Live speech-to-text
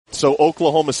so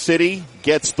Oklahoma City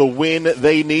gets the win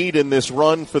they need in this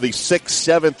run for the 6th,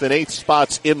 7th, and 8th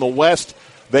spots in the West.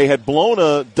 They had blown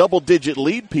a double-digit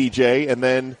lead, PJ, and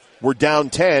then were down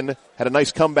 10, had a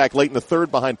nice comeback late in the third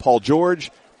behind Paul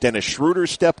George. Dennis Schroder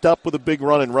stepped up with a big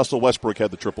run, and Russell Westbrook had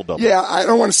the triple-double. Yeah, I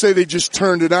don't want to say they just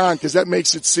turned it on because that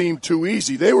makes it seem too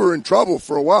easy. They were in trouble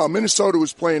for a while. Minnesota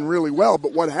was playing really well,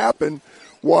 but what happened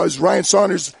was Ryan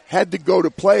Saunders had to go to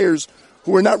players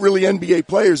who were not really NBA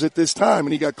players at this time,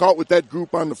 and he got caught with that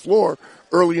group on the floor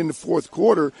early in the fourth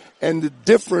quarter, and the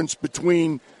difference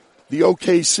between the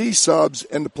OKC subs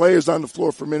and the players on the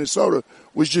floor for Minnesota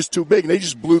was just too big, and they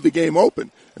just blew the game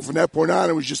open. And from that point on,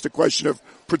 it was just a question of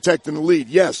protecting the lead.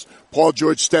 Yes, Paul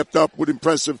George stepped up with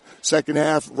impressive second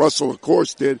half. Russell, of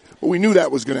course, did, but we knew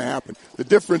that was going to happen. The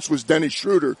difference was Dennis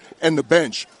Schroder and the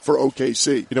bench for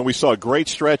OKC. You know, we saw a great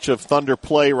stretch of Thunder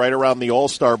play right around the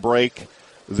All-Star break.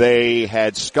 They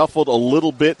had scuffled a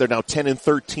little bit. They're now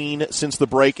 10-13 since the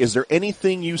break. Is there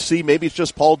anything you see, maybe it's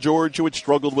just Paul George who had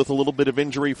struggled with a little bit of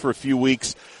injury for a few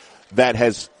weeks, that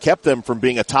has kept them from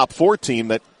being a top 4 team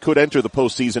that could enter the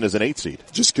postseason as an 8 seed?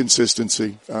 Just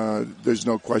consistency. There's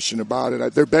no question about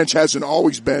it. Their bench hasn't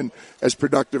always been as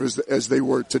productive as they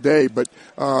were today, but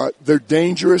they're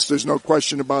dangerous. There's no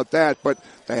question about that, but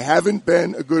they haven't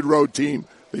been a good road team.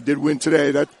 They did win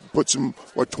today. That puts them,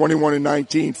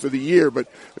 21-19 for the year. But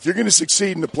if you're going to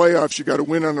succeed in the playoffs, you got to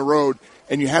win on the road,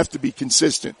 and you have to be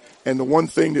consistent. And the one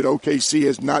thing that OKC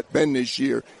has not been this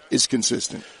year is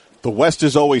consistent. The West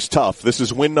is always tough. This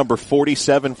is win number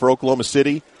 47 for Oklahoma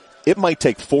City. It might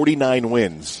take 49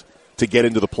 wins to get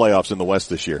into the playoffs in the West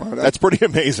this year. Well, that's pretty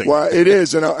amazing. Well, it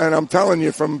is, and I'm telling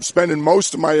you, from spending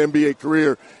most of my NBA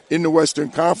career in the Western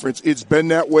Conference, it's been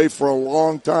that way for a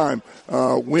long time.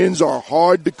 Wins are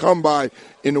hard to come by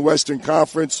in the Western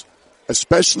Conference,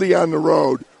 especially on the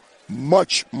road,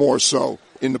 much more so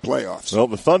in the playoffs. Well,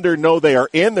 the Thunder know they are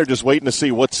in. They're just waiting to see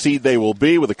what seed they will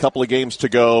be with a couple of games to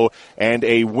go, and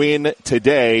a win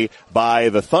today by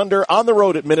the Thunder on the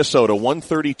road at Minnesota,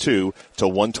 132-126.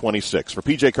 For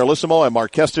PJ Carlesimo, I'm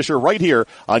Marc Kestecher right here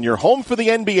on your home for the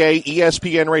NBA,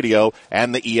 ESPN Radio,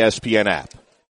 and the ESPN app.